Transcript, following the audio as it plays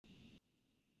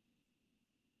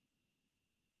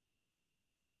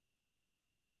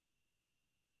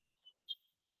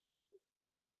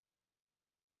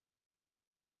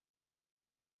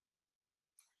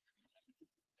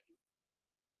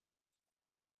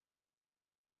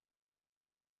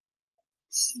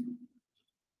So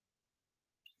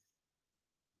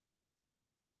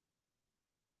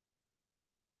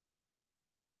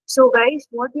guys,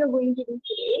 what we are going to do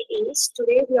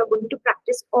today we are going to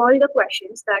practice all the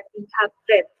questions that we have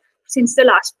read since the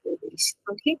last 4 days.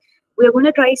 Okay, we are going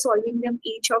to try solving them,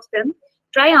 each of them.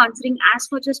 Try answering as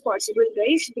much as possible,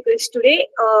 guys, because today,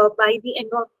 by the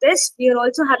end of this, we are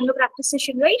also having a practice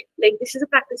session, right? Like this is a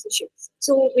practice session.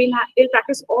 So we'll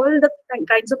practice all the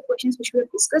kinds of questions which we have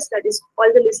discussed. That is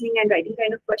all the listening and writing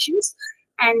kind of questions.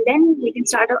 And then we can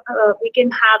start. We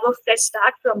can have a fresh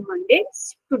start from Monday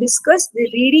to discuss the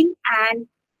reading and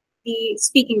the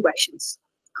speaking questions.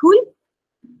 Cool?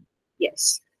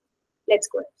 Yes. Let's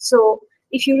go. So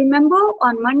if you remember,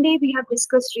 on Monday we have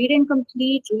discussed read and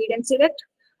complete, read and select.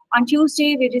 On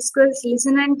Tuesday we discussed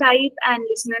listen and type and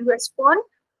listen and respond.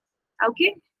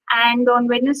 Okay. And on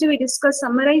Wednesday we discussed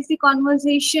summarize the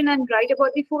conversation and write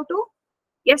about the photo.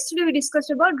 Yesterday we discussed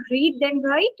about read then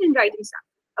write and write example.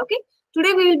 Okay.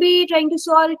 Today we will be trying to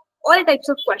solve all types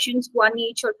of questions, 1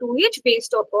 each or 2 each,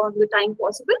 based upon the time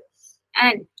possible.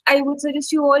 And I would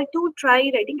suggest you all to try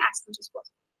writing as much as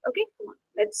possible. Okay, come on,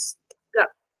 let's go.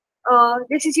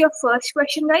 This is your first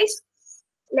question, guys.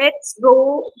 Let's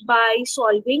go by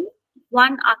solving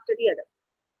one after the other.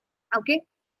 Okay.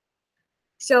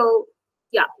 So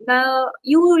yeah,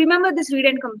 you remember this read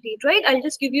and complete, right? I'll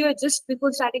just give you a gist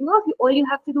before starting off. All you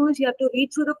have to do is you have to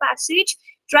read through the passage,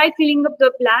 try filling up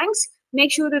the blanks, make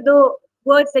sure that the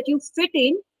words that you fit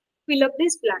in, fill up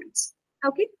these blanks.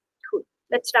 Okay, cool.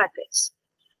 Let's start this.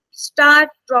 Start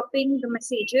dropping the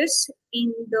messages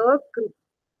in the group.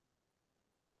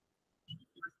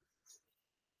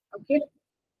 Okay.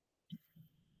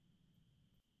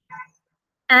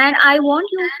 And I want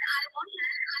you.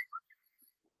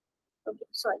 Okay,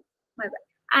 sorry, my bad.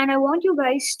 And I want you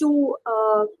guys to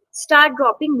start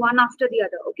dropping one after the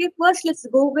other. Okay, first let's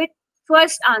go with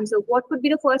first answer. What could be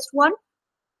the first one?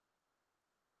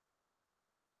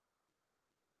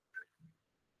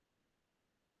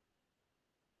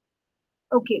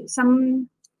 Okay,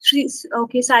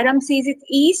 okay, Sairam says it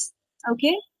is.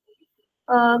 Okay,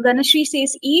 Ganashri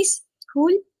says is.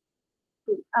 Cool.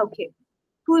 Cool. Okay,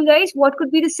 cool, guys. What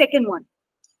could be the second one?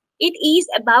 It is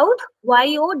about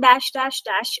YO dash dash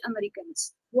dash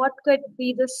Americans. What could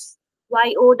be this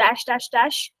YO dash dash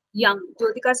dash young?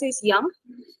 Jyotika says young.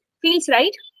 Feels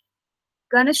right.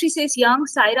 Ganashri says young.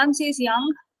 Sairam says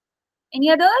young. Any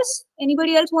others?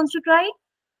 Anybody else wants to try?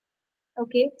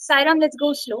 Okay. Sairam, let's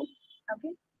go slow.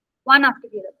 Okay. One after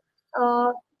the other.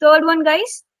 Third one,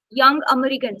 guys. Young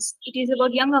Americans. It is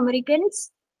about young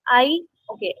Americans.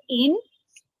 Okay. In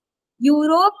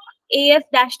Europe, AF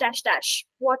dash dash dash.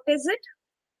 What is it?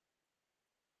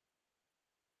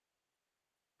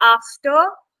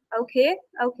 After. Okay.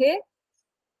 Okay.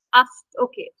 After.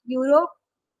 Okay. Europe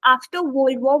after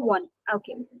World War One.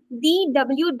 Okay. The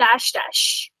W dash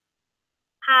dash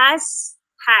has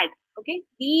had. Okay.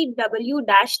 The W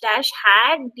dash dash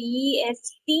had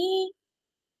DST.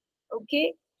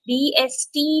 Okay.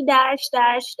 DST dash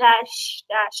dash dash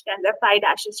dash. And the 5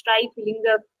 dashes. Try filling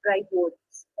the right word.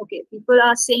 Okay. People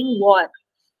are saying war.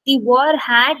 The war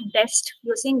had best.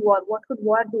 You're saying war. What could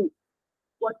war do?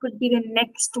 What could be the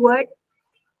next word?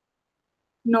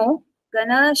 No.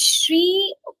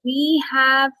 Ganashri, we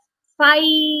have 5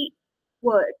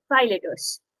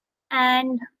 letters.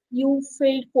 And you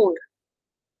filled 4.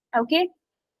 Okay.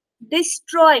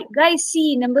 Destroy. Guys,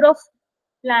 see number of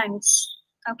blanks.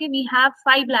 Okay, we have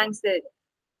 5 blanks there.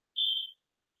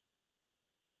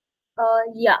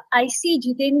 Yeah, I see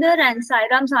Jitendra and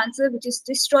Sairam's answer, which is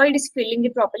destroyed, is filling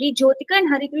it properly. Jyotika and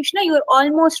Hari Krishna, you are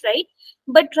almost right.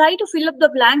 But try to fill up the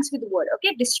blanks with the word.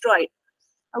 Okay, destroyed.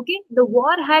 Okay, the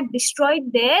war had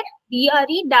destroyed their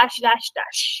DRE dash dash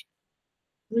dash.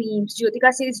 Dreams.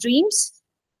 Jyotika says dreams.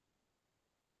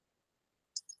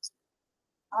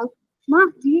 Ma,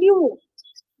 video.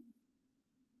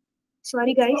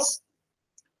 Sorry, guys.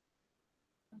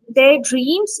 Their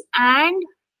dreams and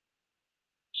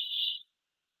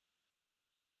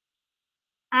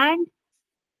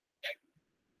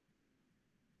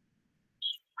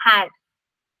had.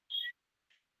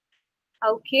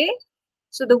 Okay.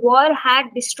 So the war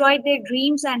had destroyed their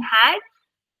dreams and had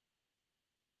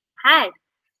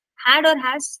or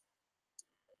has.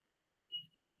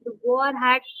 The war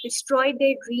had destroyed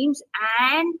their dreams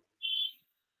and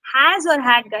has or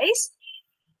had, guys.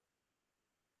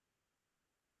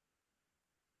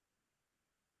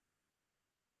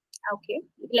 Okay,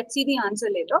 let's see the answer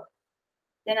later.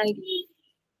 Then I'll give you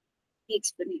the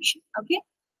explanation. Okay,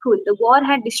 cool. The war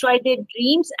had destroyed their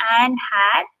dreams and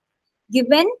had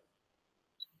given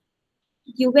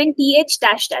th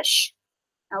dash dash.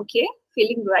 Okay,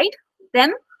 feeling right.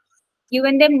 them,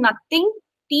 given them nothing,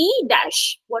 T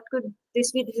dash. What could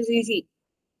this be? This is easy.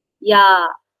 Yeah,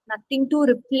 nothing to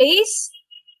replace.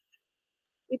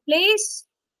 Replace.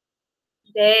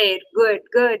 There. Good,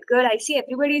 good, good. I see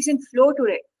everybody is in flow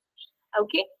today.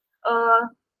 Okay. Uh,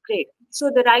 Great.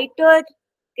 So the writer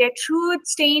Gertrude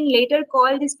Stein later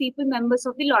called these people members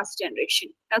of the lost generation.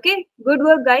 Okay. Good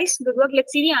work, guys. Good work.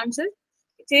 Let's see the answer.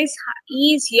 It says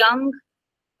he is young.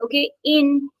 Okay,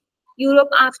 in Europe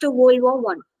after World War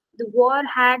One. The war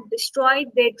had destroyed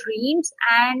their dreams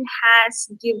and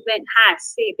they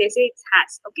say it's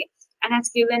has, okay, and has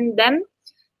given them,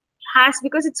 has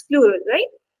because it's plural, right?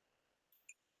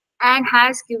 And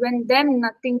has given them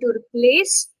nothing to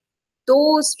replace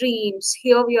those dreams.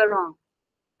 Here we are wrong.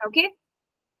 Okay,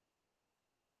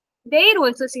 there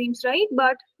also seems right,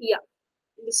 but yeah,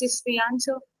 this is the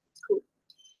answer. Cool.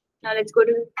 Now let's go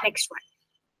to the next one.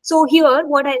 So here,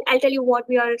 what I'll tell you what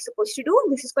we are supposed to do.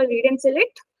 This is called read and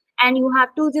select, and you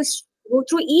have to just go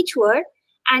through each word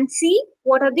and see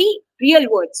what are the real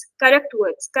words, correct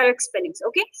spellings.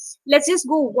 Okay, let's just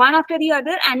go one after the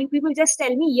other, and you people just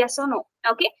tell me yes or no.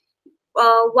 Okay,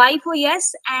 Y for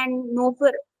yes and no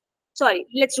for, sorry.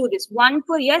 Let's do this. One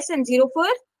for yes and zero for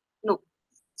no.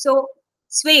 So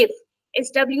swave,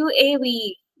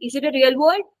 SWAVE. Is it a real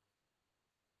word?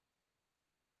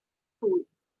 Cool.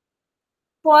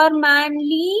 For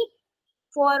manly,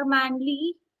 for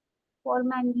manly. For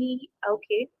manly,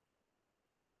 okay.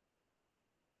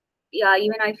 Yeah,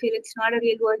 even I feel it's not a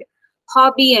real word.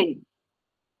 Hobby and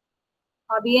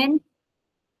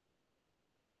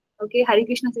okay. Hari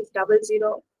Krishna says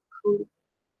 00. Cool.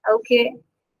 Okay.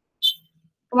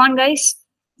 Come on, guys.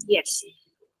 Yes.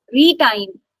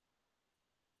 Retime.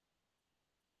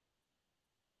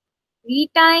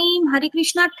 Retime. Hari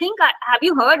Krishna, have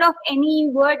you heard of any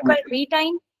word called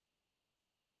retime?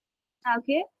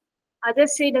 Okay.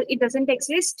 Others say that it doesn't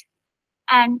exist.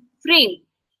 And frame.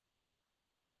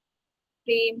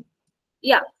 Frame.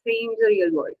 Yeah, frame is a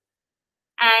real word.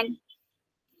 And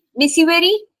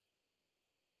missivery.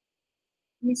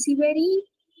 Missivery.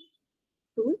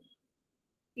 Cool.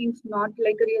 Seems not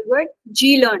like a real word.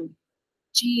 G-learn.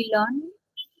 G-learn.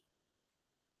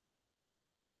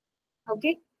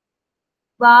 Okay.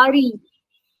 Wari.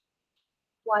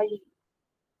 Wari.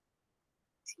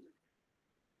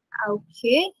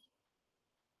 Okay.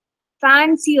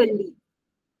 Fancially.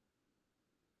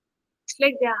 It's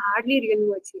like there are hardly real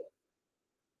words here.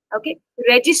 Okay.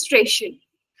 Registration.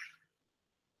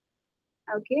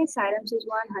 Okay. Saram says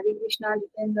one. Hari Krishna,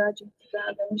 Jitendra,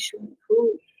 Jyotika, Ganesh.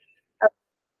 Cool.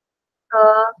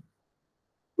 Uh,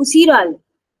 Usiral.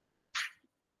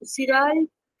 Usiral.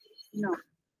 No.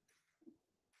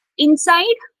 Inside.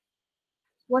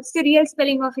 What's the real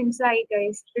spelling of inside,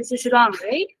 guys? This is wrong,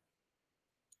 right?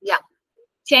 Yeah.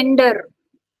 Gender.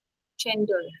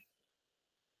 Gender.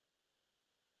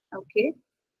 Okay.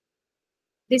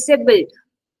 Disabled.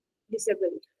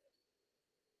 Disabled.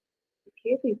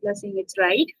 Okay, people are saying it's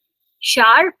right.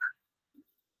 Sharp.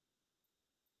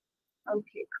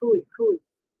 Okay, cool, cool.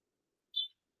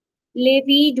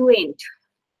 Leviduent.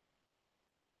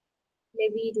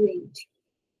 Leviduent.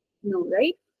 No,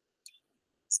 right?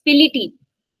 Spility.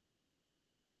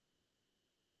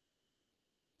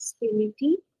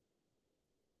 Spility.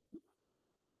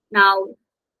 Now,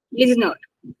 listener.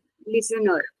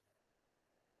 Listener.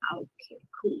 Okay,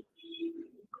 cool.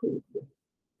 Cool.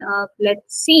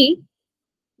 Let's see.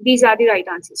 These are the right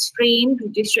answers. Frame,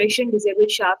 registration,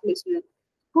 disabled, sharp, listener.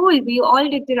 Cool. We all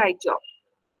did the right job.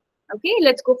 Okay,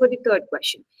 let's go for the third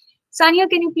question. Sanya,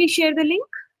 can you please share the link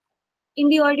in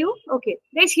the audio? Okay.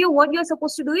 Guys, here what you're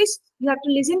supposed to do is you have to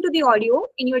listen to the audio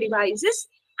in your devices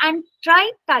and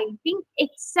try typing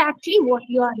exactly what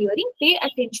you are hearing. Pay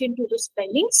attention to the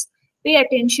spellings, pay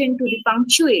attention to the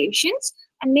punctuations,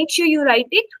 and make sure you write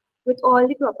it with all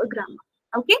the proper grammar.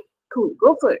 Okay? Cool.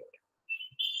 Go for it.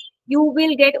 You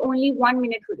will get only 1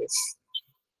 minute for this.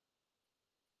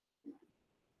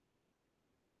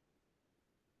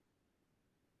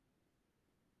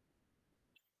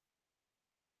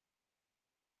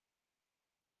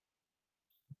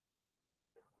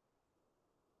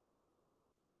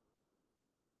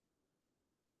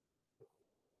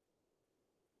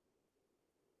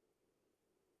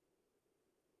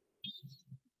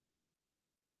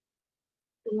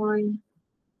 Come on.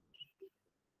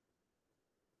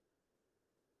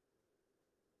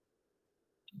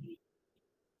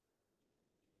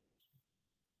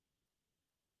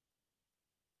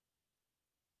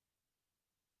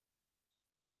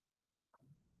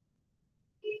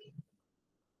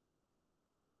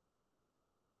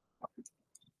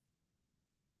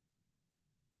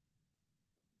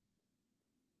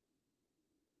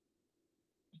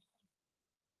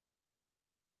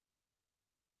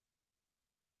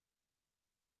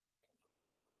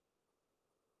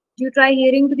 You try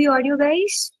hearing to the audio,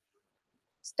 guys.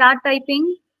 Start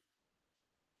typing.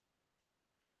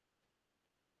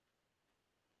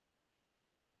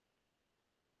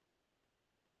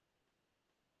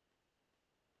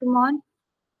 Come on.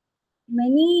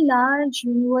 Many large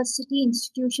university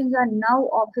institutions are now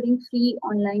offering free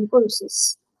online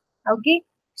courses. Okay.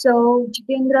 So,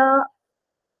 Jitendra,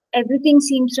 everything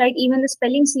seems right. Even the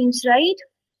spelling seems right.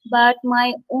 But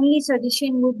my only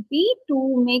suggestion would be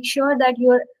to make sure that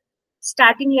your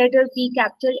starting letter P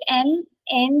capital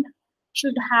N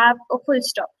should have a full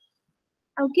stop.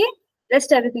 Okay.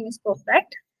 Rest everything is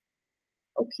perfect.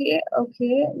 Okay,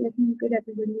 okay. Let me look at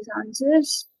everybody's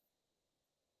answers.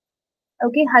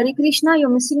 Okay, Hari Krishna, you're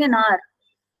missing an R.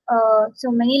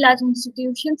 So many large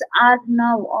institutions are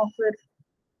now offer.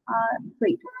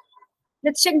 Wait,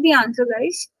 let's check the answer,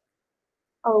 guys.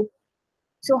 Oh,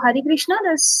 so Hari Krishna,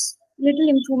 there's little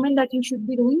improvement that you should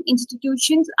be doing.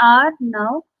 Institutions are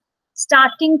now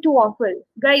starting to offer.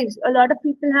 Guys, a lot of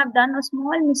people have done a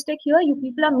small mistake here. You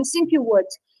people are missing few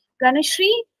words.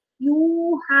 Ganeshri,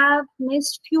 you have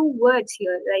missed few words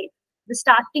here, right? The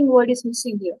starting word is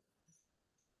missing here.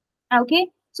 Okay,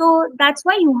 so that's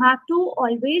why you have to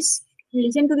always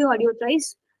listen to the audio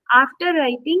twice. After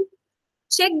writing,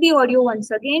 check the audio once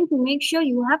again to make sure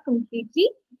you have completely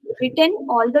written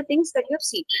all the things that you have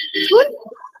seen. Good.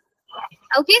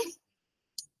 Okay,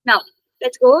 now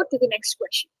let's go to the next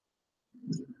question.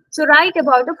 So write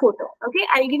about a photo. Okay,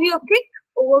 I'll give you a quick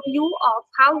overview of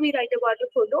how we write about a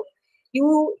photo.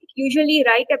 You usually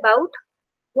write about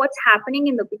what's happening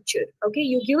in the picture. Okay,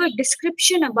 you give a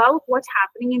description about what's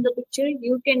happening in the picture.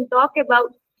 You can talk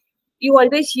about, you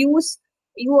always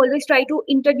try to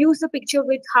introduce the picture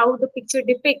with how the picture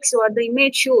depicts or the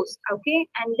image shows. Okay,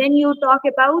 and then you talk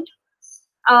about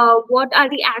what are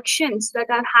the actions that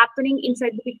are happening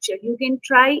inside the picture. You can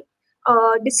try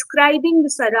describing the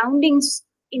surroundings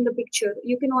in the picture.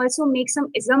 You can also make some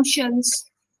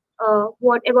assumptions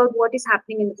what is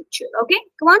happening in the picture. Okay,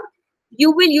 come on.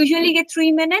 You will usually get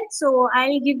 3 minutes, so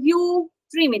I'll give you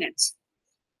 3 minutes.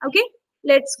 Okay,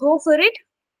 let's go for it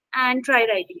and try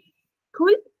writing.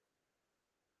 Cool.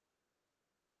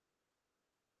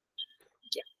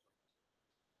 Yeah.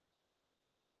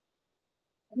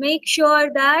 Make sure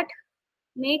that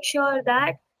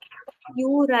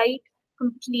you write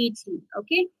completely.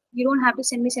 Okay, you don't have to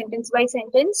send me sentence by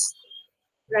sentence.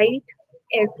 Write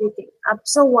everything.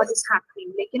 Observe what is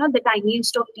happening, like the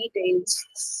tiniest of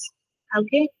details.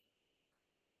 Okay.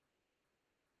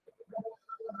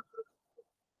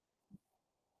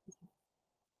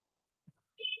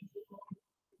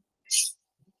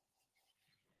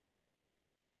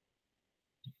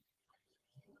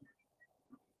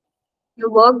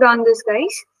 You worked on this,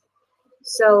 guys.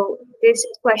 So this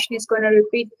question is going to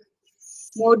repeat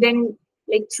more than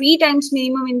like 3 times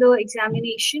minimum in the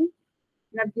examination.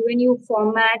 And I've given you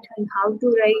format and how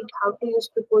to write, how to use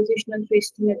prepositional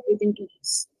phrase and everything to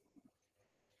this.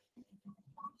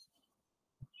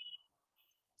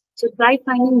 So try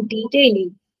finding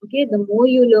detailing. Okay, the more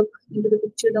you look into the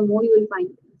picture, the more you will find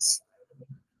things.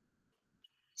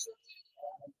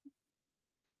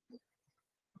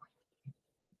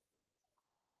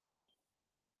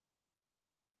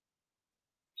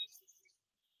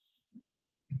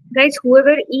 Guys,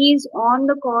 whoever is on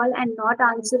the call and not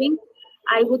answering,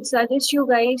 I would suggest you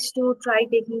guys to try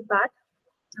taking part.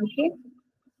 Okay.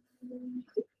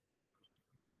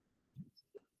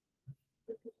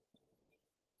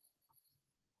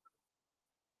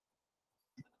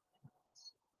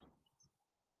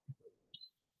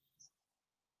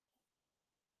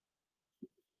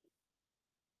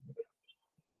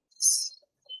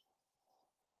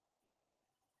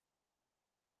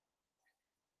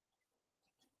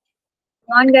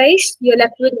 Come on, guys. You're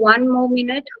left with 1 more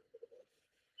minute.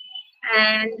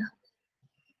 And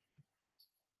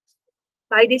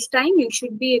by this time, you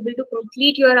should be able to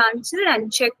complete your answer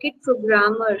and check it for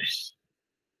grammar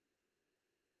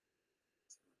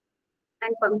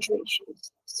and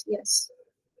punctuations. Yes.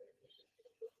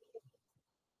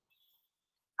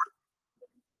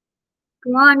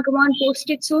 Come on, post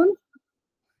it soon.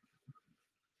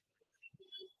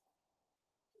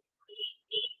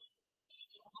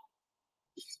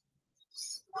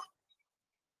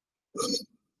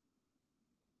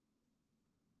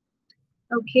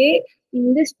 Okay,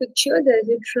 in this picture, there's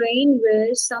a train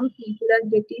where some people are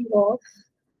getting off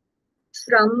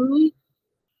from.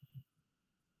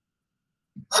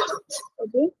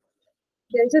 Okay,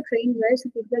 there's a train where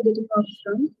some people are getting off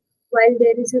from, while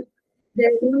there is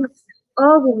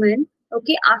a woman.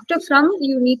 Okay, after from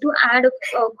you need to add a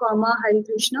comma, Hari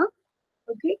Krishna.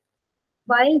 Okay,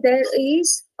 while there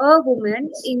is a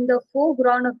woman in the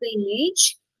foreground of the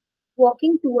image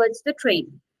walking towards the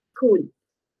train. Cool.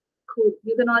 Cool.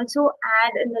 You can also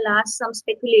add in the last some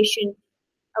speculation.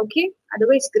 Okay.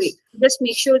 Otherwise, great. Just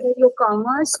make sure that your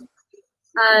commas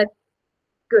are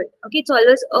good. Okay. It's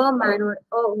always a man or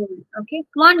a woman. Okay.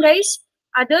 Come on, guys.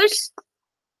 Others,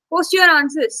 post your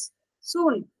answers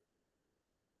soon.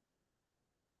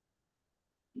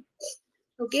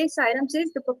 Okay. Sairam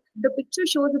says the picture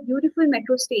shows a beautiful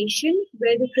metro station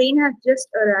where the train has just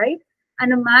arrived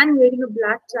and a man wearing a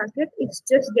black jacket is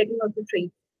just getting off the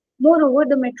train. Moreover,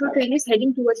 the metro train is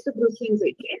heading towards the Brooklyn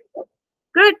Bridge.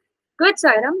 Good. Good,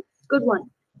 Sairam. Good one.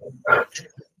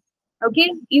 Okay.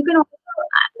 You can also,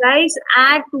 guys,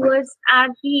 add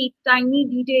the tiny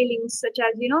detailings such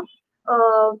as,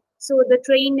 so the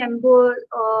train number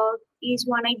is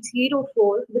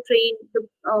 1804, the train,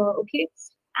 okay.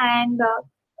 And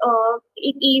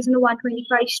it is in the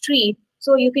 125 street.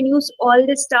 So you can use all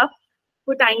this stuff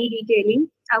for tiny detailing.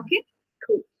 Okay.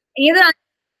 Cool. Any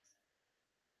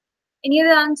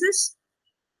other answers?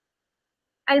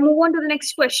 I'll move on to the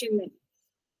next question then.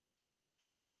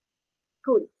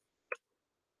 Cool.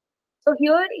 So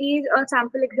here is a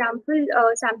sample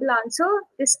answer.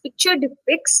 This picture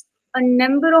depicts a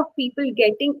number of people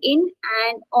getting in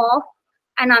and off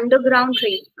an underground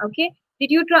train. Okay.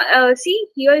 Did you try, see?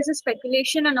 Here is a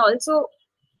speculation, and also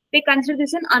they consider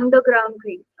this an underground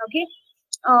train. Okay.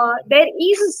 There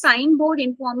is a signboard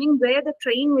informing where the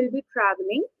train will be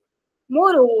traveling.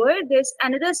 Moreover, there's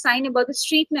another sign about the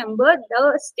street number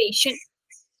the station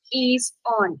is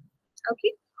on.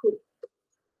 Okay, cool.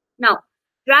 Now,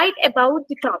 write about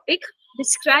the topic.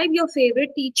 Describe your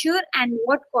favorite teacher and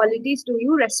what qualities do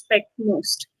you respect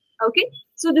most. Okay,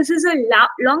 so this is a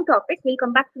long topic. We'll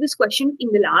come back to this question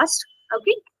in the last.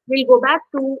 Okay, we'll go back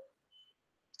to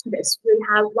this. We'll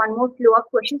have one more flow of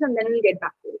questions and then we'll get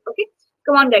back to it. Okay,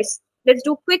 come on, guys. Let's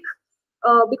do quick.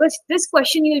 Because this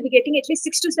question you will be getting at least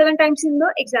 6 to 7 times in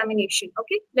the examination.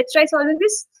 Okay, let's try solving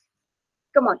this.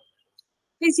 Come on.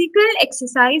 Physical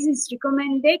exercise is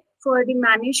recommended for the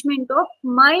management of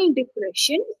mild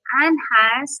depression and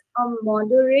has a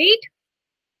moderate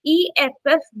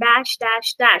EFF dash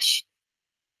dash dash.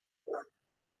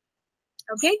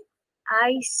 Okay,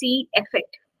 IC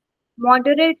effect.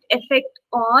 Moderate effect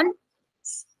on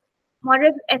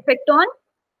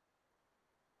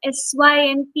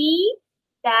SYMP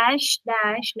dash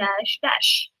dash dash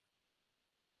dash.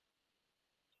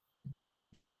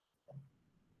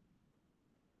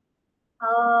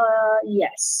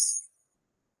 Yes.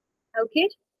 Okay.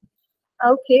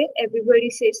 Okay. Everybody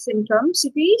says symptoms,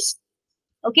 please.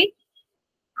 Okay.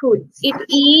 Cool. It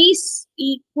is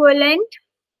equivalent.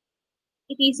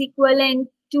 It is equivalent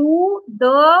to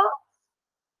the,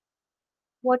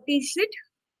 what is it?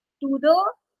 To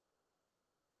the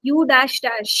U dash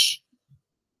dash.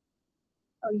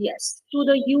 Oh, yes. To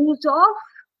the use of,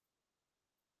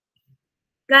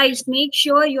 guys, make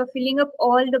sure you're filling up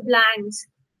all the blanks.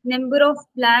 Number of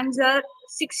blanks are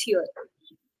 6 here.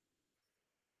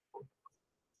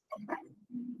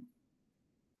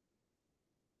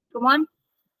 Come on.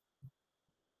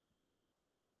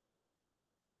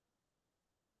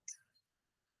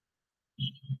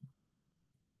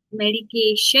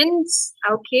 Medications,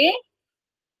 okay,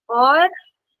 or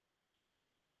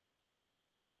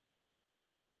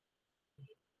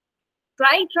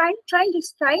try,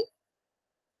 just try.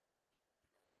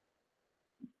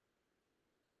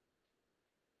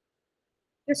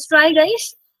 Just try,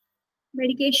 guys.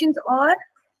 Medications or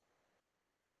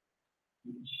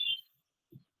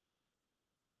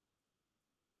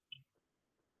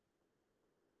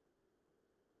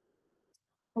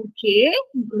okay,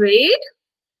 great.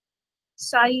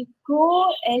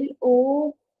 Psycho,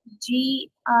 LOGICAL,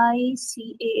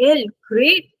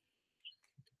 great.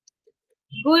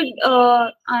 Good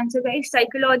answer, guys.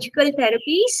 Psychological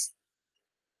therapies,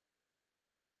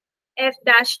 F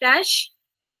dash dash,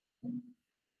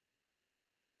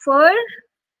 for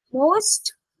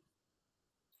most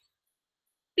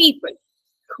people.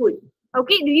 Cool.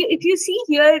 Okay, if you see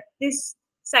here, this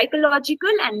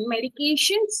psychological and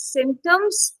medication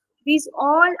symptoms, these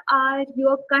all are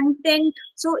your content.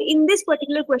 So in this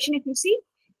particular question, if you see,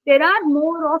 there are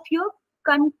more of your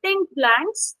content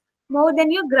blanks more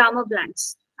than your grammar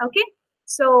blanks. Okay,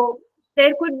 so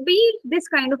there could be this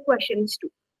kind of questions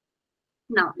too.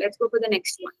 Now let's go for the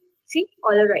next one. See,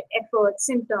 all right, effort,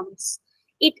 symptoms.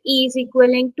 It is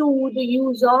equivalent to the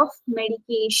use of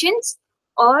medications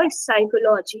or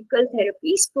psychological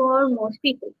therapies for most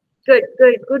people.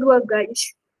 Good work,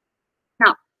 guys.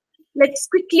 Now, let's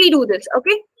quickly do this,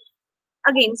 okay?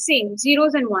 Again, same,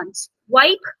 zeros and ones.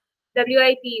 Wipe,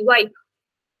 WIP, wipe.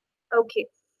 Okay.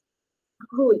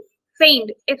 Cool.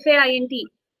 Faint. Faint.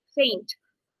 Faint.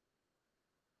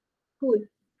 Cool.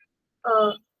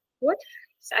 Uh, what?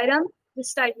 Sairam,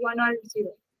 this type 1 or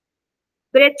 0.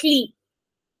 Breathly.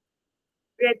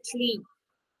 Breathly.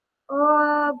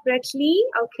 Breathly.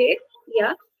 Okay.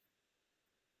 Yeah.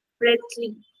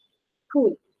 Breathly.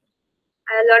 Cool.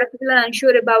 A lot of people are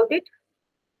unsure about it.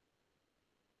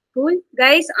 Cool.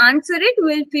 Guys, answer it.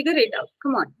 We'll figure it out.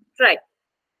 Come on. Try.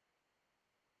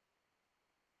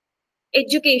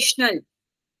 Educational.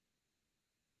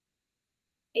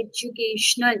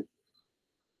 Educational.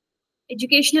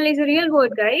 Educational is a real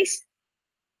word, guys.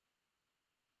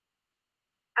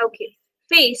 Okay.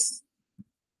 Face.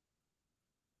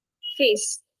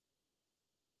 Face.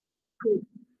 Cool.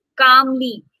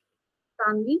 Calmly.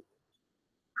 Calmly.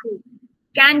 Cool.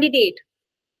 Candidate.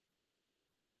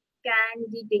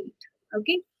 Candidate.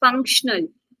 Okay. Functional.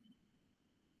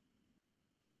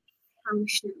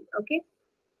 Functional. Okay.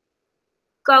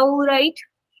 Cowright.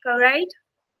 Cowright.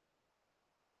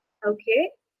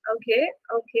 Okay. Okay.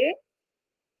 Okay.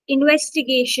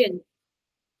 Investigation.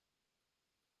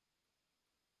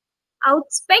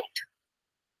 Outspect.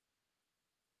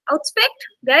 Outspect.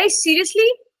 Guys,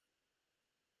 seriously?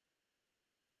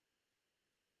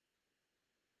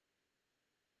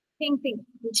 Think.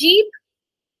 Jeep.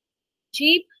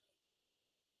 Jeep.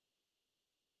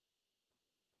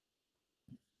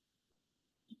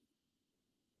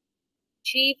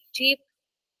 Jeep.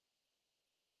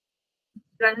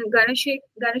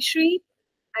 Ganeshri.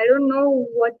 I don't know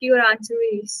what your answer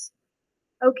is.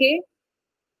 Okay.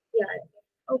 Yeah.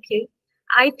 Okay.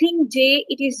 I think J.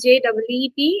 It is JEET.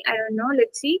 I don't know.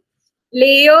 Let's see.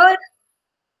 Layer.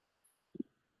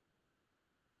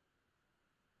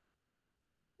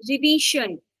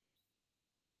 Revision.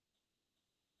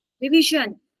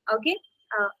 Revision. Okay.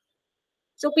 Uh,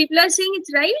 so people are saying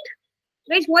it's right.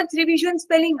 Right. What's revision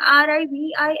spelling?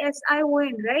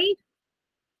 RIVISION. Right.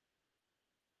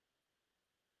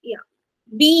 Yeah.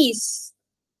 Bees.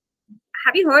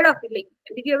 Have you heard of it? Like,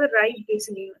 did you ever write this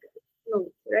in your?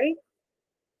 No. Right.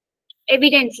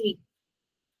 Evidently.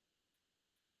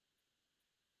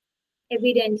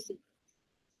 Evidently.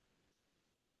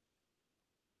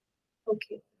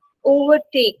 Okay.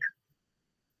 Overtake.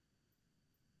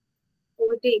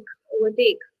 Overtake.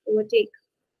 Overtake. Overtake.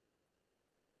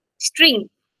 String.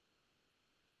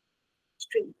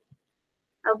 String.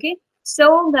 Okay.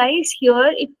 So guys,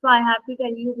 here if I have to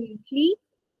tell you briefly,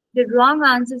 the wrong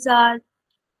answers are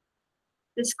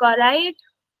discorrect,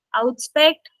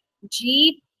 outspect,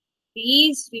 jeep,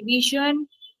 bees, revision.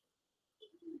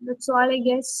 That's all I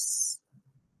guess.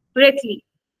 Correctly.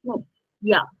 No.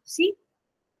 Yeah. See?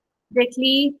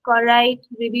 Correctly, correct,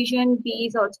 revision,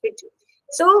 bees, outspect.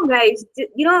 So guys,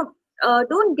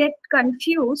 don't get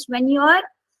confused when you are,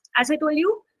 as I told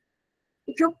you,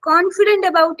 if you're confident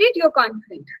about it, you're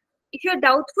confident. If you're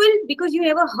doubtful because you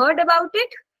never heard about it,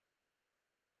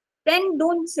 then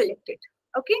don't select it.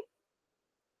 Okay?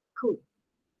 Cool.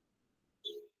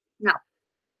 Now,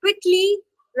 quickly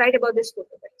write about this photo,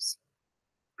 guys.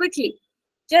 Quickly.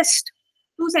 Just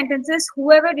 2 sentences.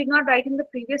 Whoever did not write in the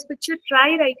previous picture,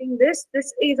 try writing this.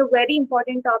 This is a very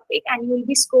important topic and you will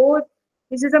be scored.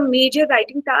 This is a major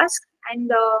writing task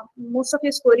and most of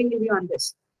your scoring will be on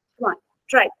this. Come on,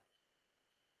 try.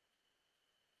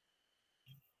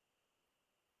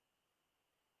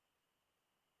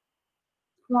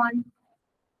 Come on.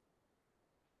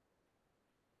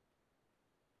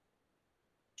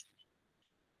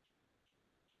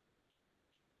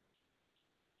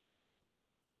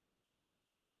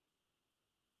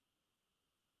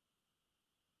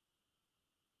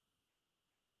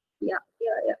 Yeah.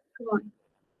 Come on.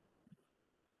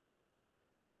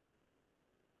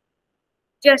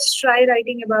 Just try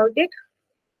writing about it.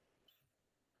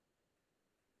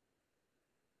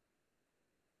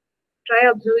 Try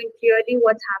observing clearly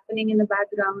what's happening in the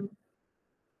background.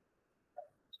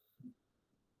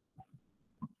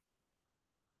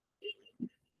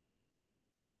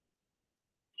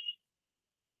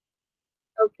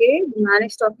 Okay, the man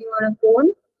is talking on a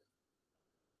phone.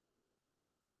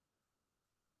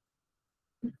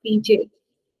 PJ.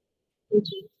 PJ.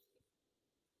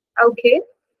 Okay,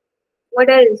 what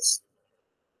else?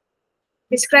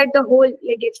 Describe the whole,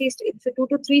 like at least it's a 2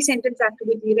 to 3 sentence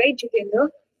activity, right, Jitendra?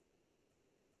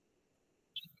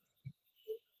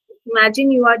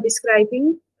 Imagine you are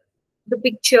describing the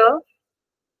picture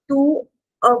to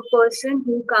a person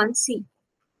who can't see.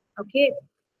 Okay,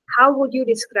 how would you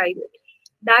describe it?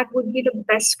 That would be the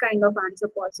best kind of answer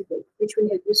possible, which will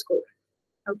help you score.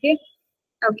 Okay,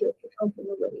 okay,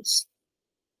 no worries.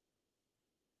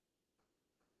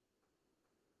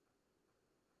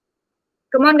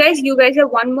 Come on, guys. You guys have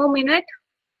 1 more minute.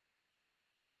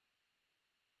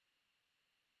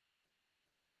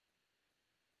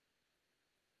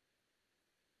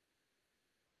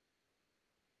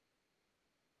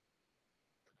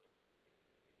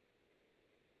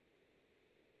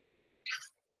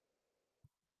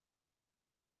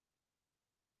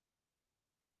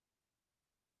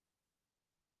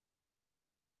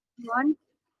 One.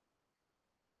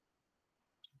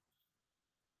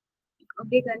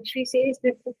 Okay, country says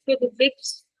the picture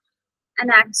depicts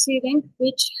an accident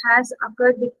which has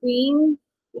occurred between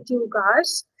the two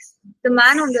cars. The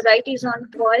man on the right is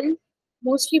on call.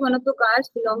 Mostly one of the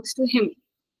cars belongs to him.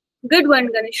 Good one,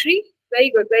 Ganeshri. Very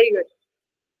good, very good.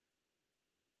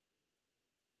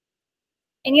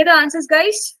 Any other answers,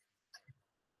 guys?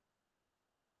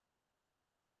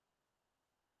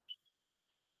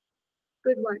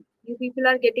 Good one. You people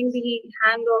are getting the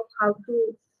hang of how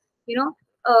to, you know,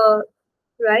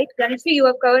 right? Ganeshri, you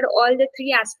have covered all the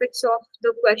three aspects of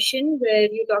the question where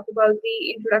you talk about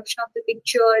the introduction of the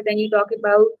picture, then you talk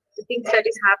about the things that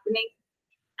is happening,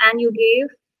 and you gave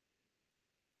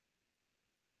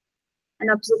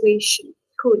an observation.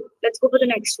 Cool. Let's go for the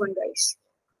next one, guys.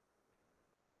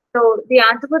 So the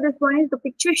answer for this one is the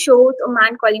picture shows a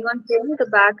man calling on phone. The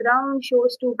background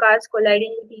shows two cars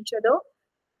colliding with each other.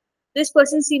 This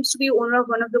person seems to be owner of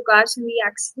one of the cars in the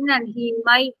accident and he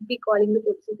might be calling the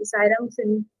police. The siren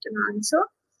sent an answer.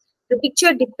 The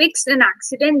picture depicts an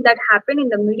accident that happened in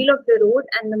the middle of the road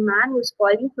and the man was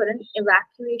calling for an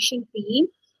evacuation team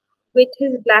with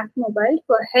his black mobile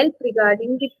for help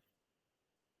regarding the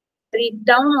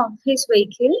breakdown of his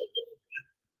vehicle.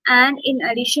 And in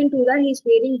addition to that, he's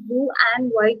wearing blue and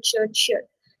white shirt.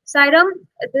 Sairam,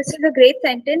 this is a great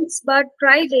sentence, but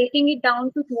try breaking it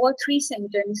down to 2 or 3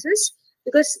 sentences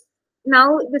because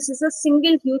now this is a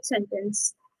single huge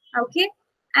sentence. Okay,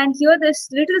 and here this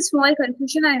little small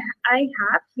confusion I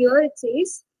have here. It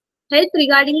says help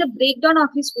regarding the breakdown of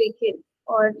his vehicle,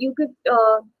 or you could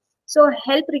so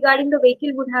help regarding the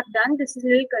vehicle would have done. This is a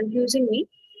little confusing me.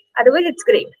 Otherwise, it's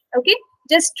great. Okay,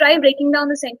 just try breaking down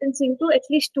the sentence into at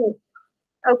least 2.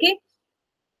 Okay,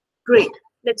 great.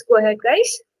 Let's go ahead,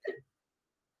 guys.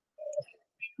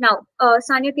 Now,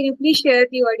 Sanya, can you please share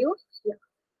the audio? Yeah.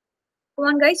 Come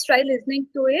on, guys, try listening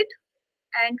to it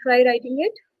and try writing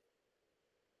it.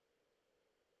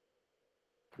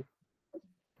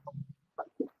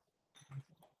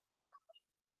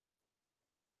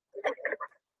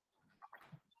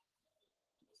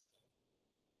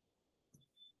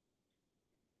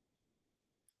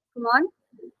 Come on.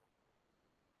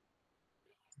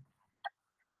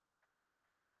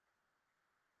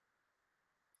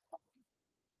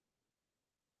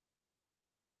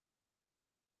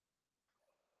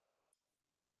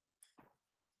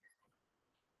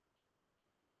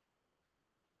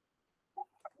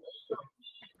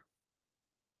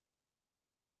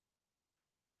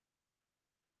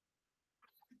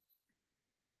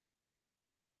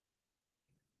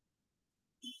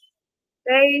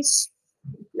 Guys,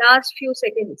 last few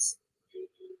seconds.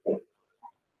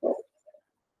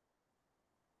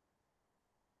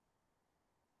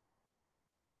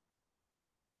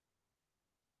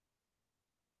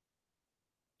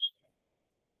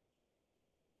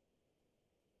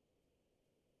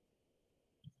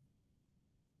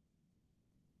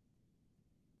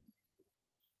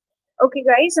 Okay,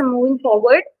 guys, I'm moving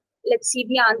forward. Let's see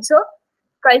the answer.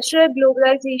 Cultural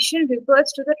globalization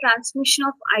refers to the transmission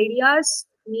of ideas,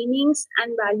 meanings,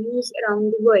 and values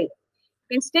around the world.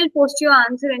 You can still post your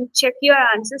answer and check your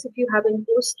answers if you haven't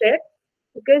posted,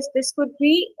 because this could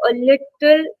be a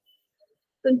little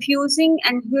confusing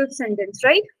and huge sentence,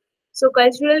 right? So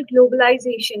cultural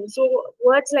globalization. So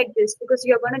words like this, because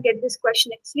you're going to get this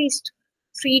question at least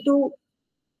 3 to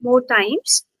more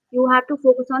times, you have to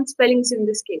focus on spellings in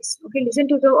this case. Okay, listen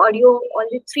to the audio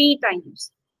only 3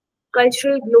 times.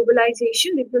 Cultural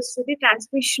globalization refers to the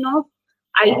transmission of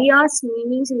ideas,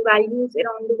 meanings, and values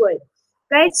around the world.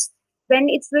 Guys, when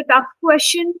it's the tough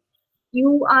question,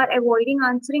 you are avoiding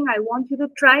answering. I want you to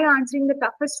try answering the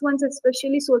toughest ones,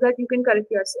 especially so that you can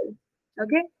correct yourself.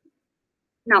 Okay.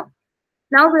 Now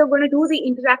we're going to do the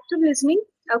interactive listening.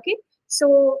 Okay.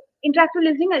 So interactive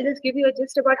listening, I'll just give you a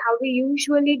gist about how we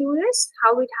usually do this,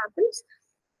 how it happens.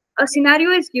 A scenario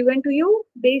is given to you.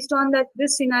 Based on that,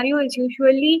 this scenario is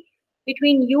usually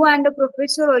between you and a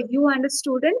professor or you and a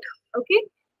student. Okay.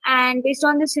 And based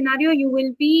on the scenario, you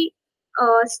will be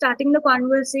starting the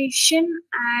conversation,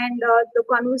 and the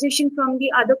conversation from the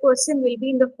other person will be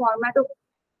in the format of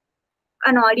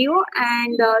an audio,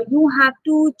 and you have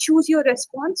to choose your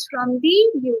response from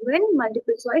the given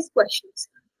multiple choice questions.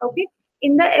 Okay.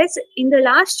 In the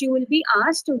last, you will be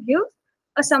asked to give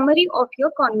a summary of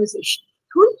your conversation.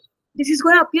 Cool? This is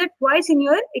going to appear twice in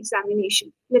your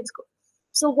examination. Let's go.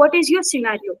 So what is your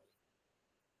scenario?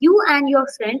 You and your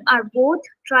friend are both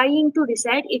trying to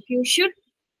decide if you should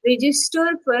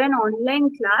register for an online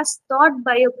class taught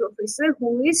by a professor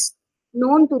who is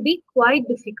known to be quite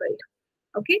difficult.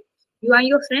 Okay? You and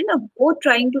your friend are both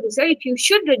trying to decide if you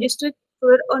should register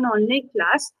for an online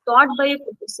class taught by a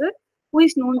professor who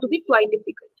is known to be quite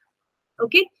difficult.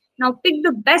 Okay? Now pick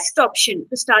the best option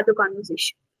to start the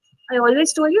conversation. I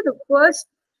always told you the first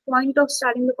point of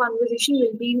starting the conversation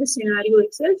will be in the scenario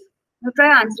itself. Now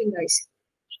try answering, guys.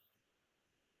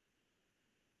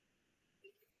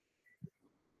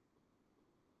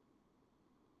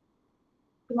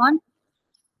 Come on.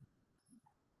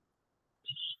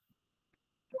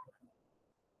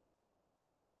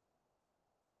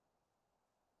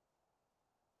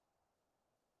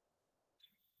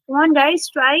 Come on, guys,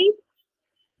 try.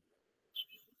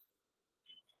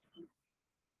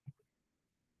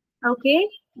 Okay.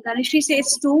 Ganeshri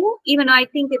says 2. Even I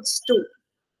think it's 2.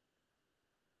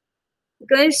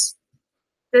 Because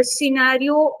the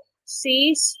scenario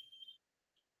says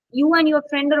you and your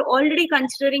friend are already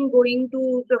considering going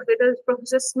to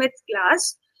Professor Smith's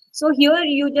class. So here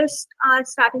you just are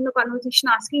starting the conversation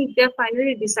asking if they're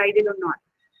finally decided or not.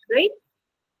 Right?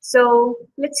 So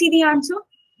let's see the answer.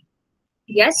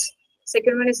 Yes.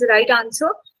 Second one is the right answer.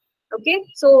 Okay.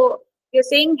 So you're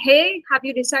saying, hey, have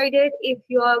you decided if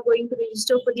you are going to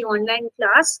register for the online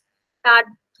class that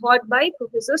taught by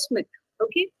Professor Smith?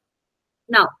 Okay.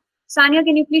 Now, Sanya,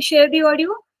 can you please share the audio?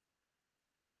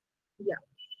 Yeah.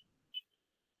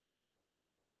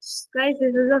 Guys,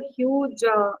 this is a huge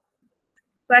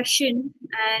question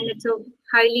and it's a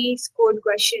highly scored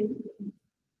question.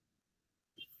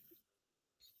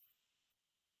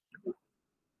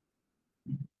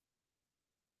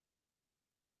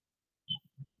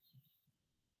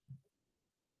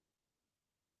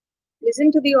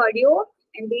 Listen to the audio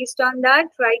and based on that,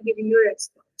 try giving your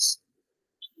response.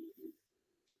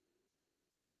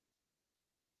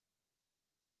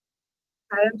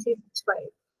 I am saying it's 5.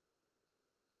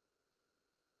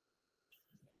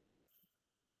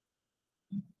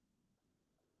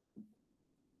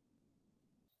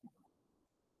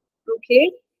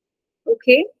 Okay.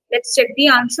 Okay. Let's check the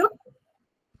answer.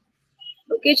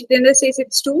 Okay, Jitendra says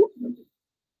it's 2.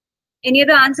 Any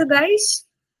other answer, guys?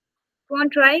 Come on,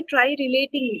 try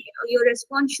relating. Your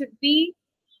response should be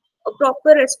a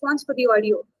proper response for the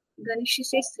audio. Ganesh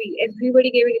says 3.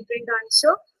 Everybody gave a different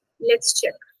answer. Let's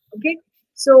check. Okay.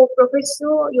 So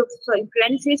your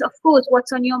friend says, of course,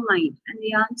 what's on your mind? And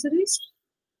the answer is,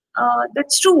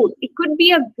 that's true. It could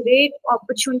be a great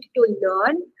opportunity to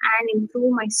learn and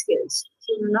improve my skills.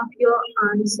 So none of your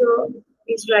answer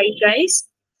is right, guys.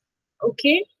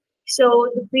 Okay.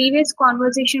 So the previous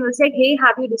conversation was like, hey,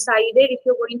 have you decided if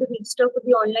you're going to register for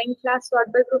the online class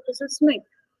taught by Professor Smith?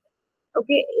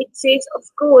 Okay, it says, of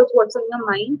course, what's on your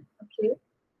mind. Okay.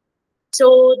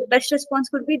 So the best response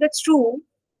could be, that's true.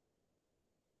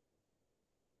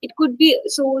 It could be,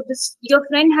 so this, your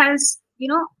friend has,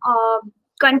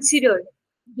 considered,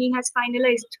 he has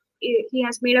finalized, he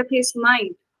has made up his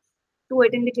mind to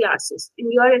attend the classes.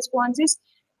 And your response is,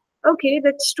 okay,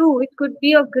 that's true. It could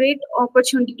be a great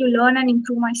opportunity to learn and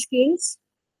improve my skills.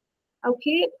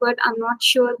 Okay, but I'm not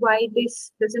sure why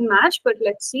this doesn't match, but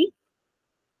let's see.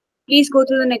 Please go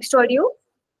to the next audio.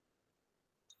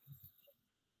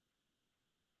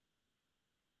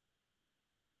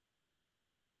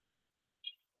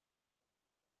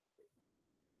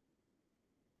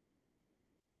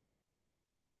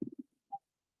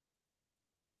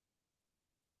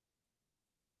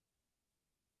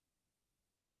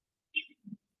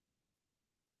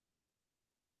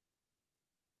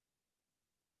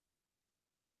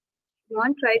 Come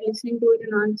on, try listening to it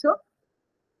and answer.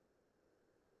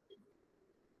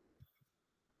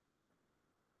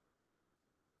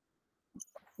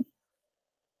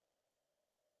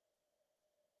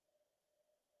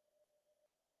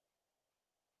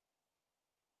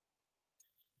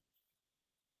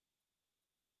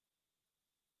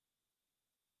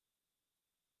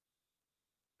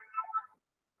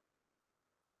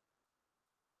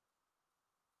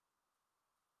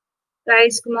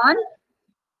 Guys, come on.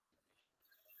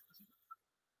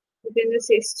 Within this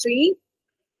history.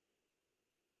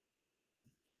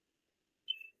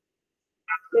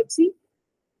 Let's see.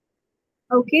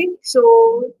 Okay,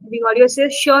 so the audio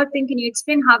says, sure thing, can you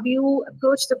explain how you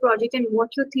approach the project and what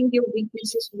you think your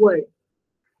weaknesses were?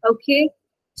 Okay,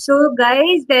 so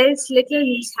guys, there's little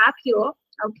mishap here.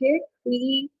 Okay,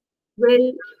 we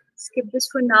will skip this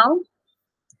for now.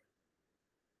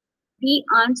 The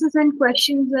answers and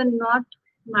questions are not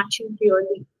matching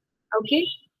clearly. Okay,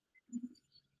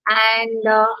 and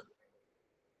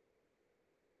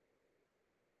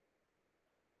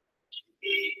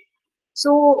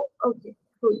so okay,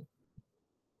 cool.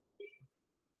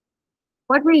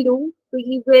 What we'll do,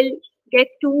 we will get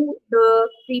to the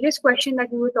previous question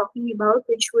that we were talking about,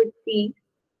 which would be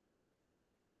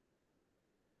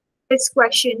this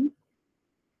question,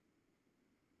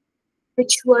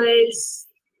 which was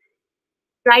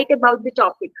write about the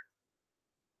topic.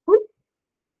 Cool.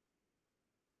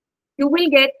 You will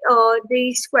get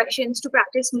these questions to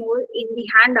practice more in the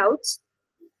handouts,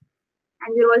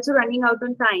 and we're also running out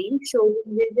on time, so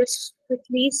we'll just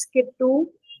quickly skip to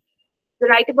the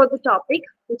write about the topic,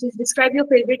 which is describe your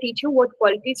favorite teacher. What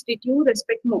qualities did you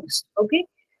respect most? Okay.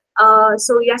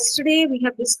 So yesterday we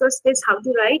have discussed this how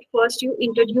to write. First you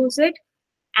introduce it,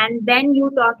 and then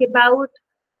you talk about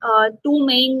two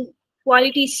main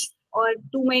qualities or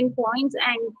two main points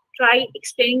and try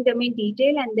explaining them in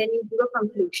detail, and then you give a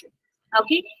conclusion.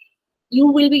 Okay. You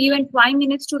will be given 5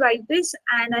 minutes to write this,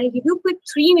 and I'll give you quick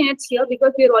 3 minutes here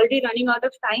because we're already running out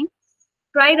of time.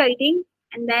 Try writing,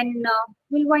 and then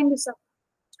we'll wind this up.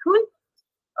 Cool.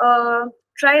 Uh,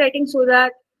 Try writing so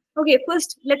that, okay,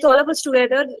 first let's all of us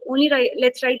together only write,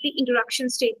 let's write the introduction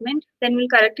statement, then we'll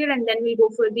correct it, and then we'll go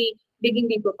for the digging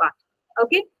deeper part.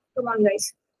 Okay, come on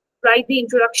guys, write the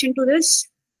introduction to this.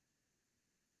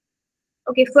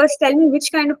 Okay, first tell me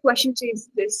which kind of question is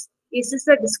this. Is this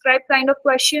a describe kind of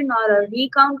question, or a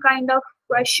recount kind of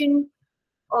question,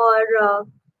 or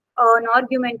an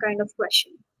argument kind of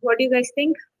question? What do you guys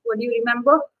think? What do you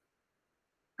remember?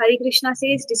 Hari Krishna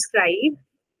says describe.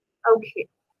 Okay.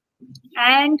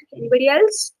 And anybody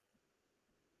else?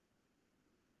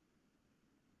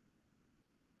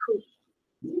 Cool.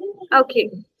 Okay.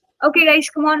 Okay, guys,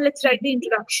 come on, let's write the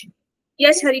introduction.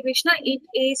 Yes, Hari Krishna, it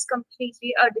is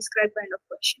completely a describe kind of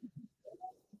question.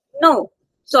 No,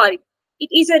 sorry. It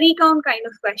is a recount kind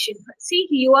of question. See,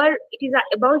 it is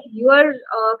about your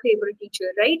favorite teacher,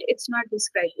 right? It's not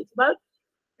describe. It's about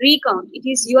recount. It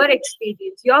is your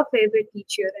experience, your favorite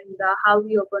teacher, and how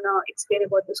you're gonna explain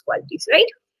about those qualities, right?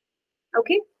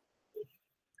 Okay,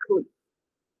 cool.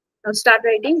 Now start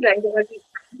writing. Write about the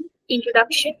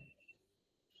introduction.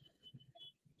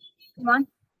 Come on.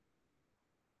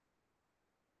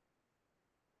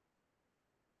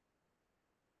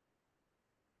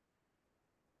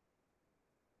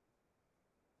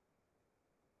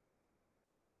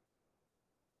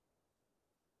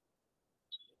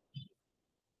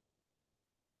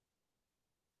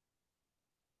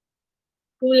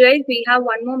 Cool, guys. We have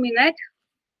 1 more minute.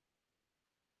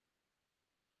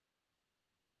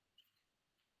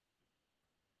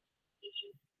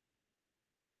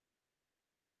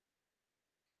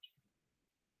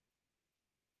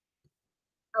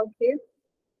 Okay.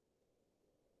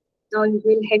 Now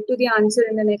we'll head to the answer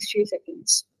in the next few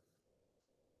seconds.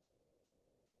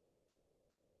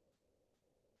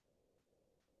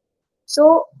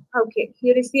 So, okay,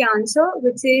 here is the answer,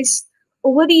 which is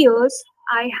over the years,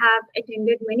 I have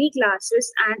attended many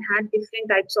classes and had different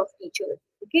types of teachers.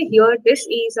 Okay, here this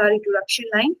is our introduction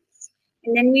line.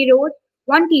 And then we wrote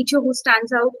one teacher who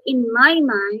stands out in my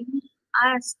mind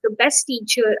as the best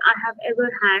teacher I have ever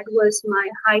had was my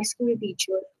high school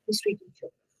teacher, history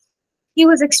teacher. He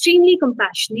was extremely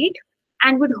compassionate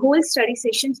and would hold study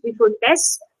sessions before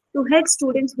tests to help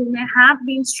students who may have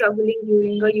been struggling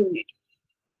during a unit.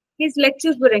 His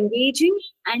lectures were engaging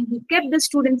and he kept the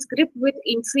students gripped with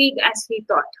intrigue as he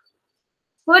taught.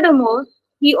 Furthermore,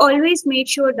 he always made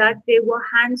sure that there were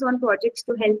hands-on projects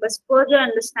to help us further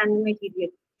understand the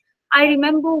material. I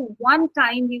remember one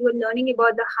time we were learning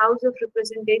about the House of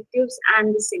Representatives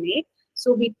and the Senate,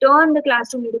 so he turned the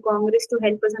classroom into Congress to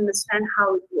help us understand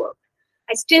how it worked.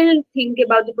 I still think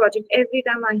about the project every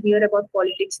time I hear about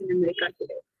politics in America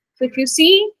today. So if you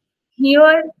see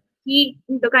here,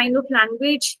 the kind of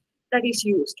language that is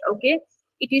used, okay,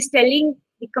 it is telling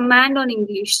the command on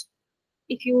English.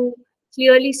 If you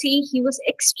clearly see, he was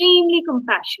extremely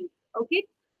compassionate, okay,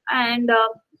 and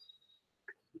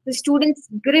the students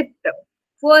gripped.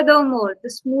 Furthermore, the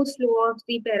smooth flow of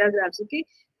the paragraphs, okay,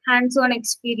 hands-on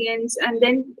experience, and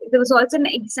then there was also an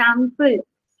example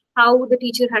how the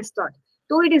teacher has taught.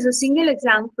 Though it is a single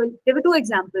example, there were two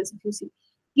examples. If you see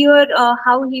here,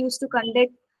 how he used to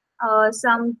conduct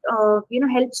some,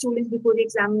 help students before the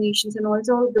examinations, and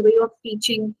also the way of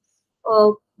teaching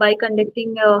by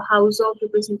conducting a House of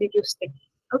Representatives thing.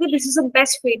 Okay, this is the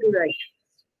best way to write.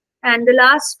 And the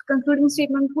last concluding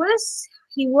statement was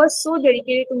he was so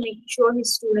dedicated to making sure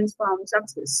his students found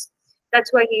success.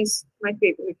 That's why he's my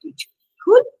favorite teacher.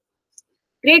 Cool.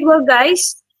 Great work,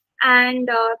 guys. And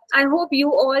I hope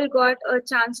you all got a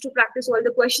chance to practice all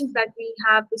the questions that we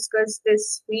have discussed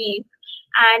this week.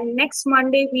 And next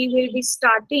Monday, we will be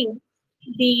starting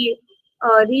the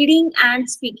reading and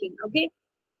speaking. Okay.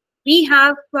 We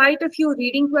have quite a few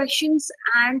reading questions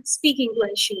and speaking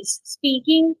questions.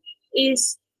 Speaking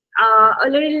is a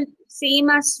little same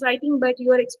as writing, but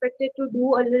you are expected to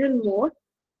do a little more.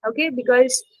 Okay.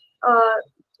 Because uh,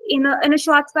 in a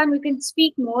short span, we can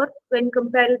speak more when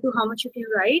compared to how much you can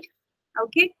write.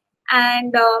 Okay.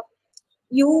 And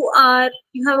you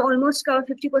have almost covered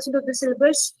 50% of the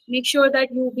syllabus. Make sure that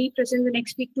you be present the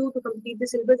next week too to complete the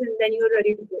syllabus, and then you're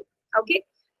ready to go. Okay,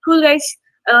 cool guys.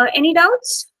 Any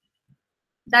doubts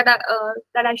that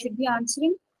I should be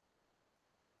answering?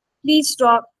 Please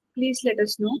drop. Please let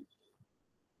us know.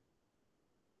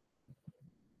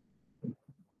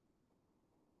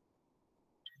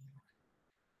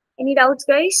 Any doubts,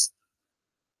 guys?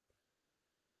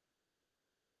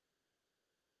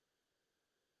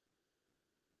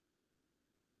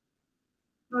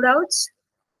 No doubts.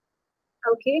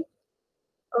 Okay.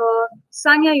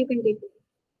 Sanya, you can take it.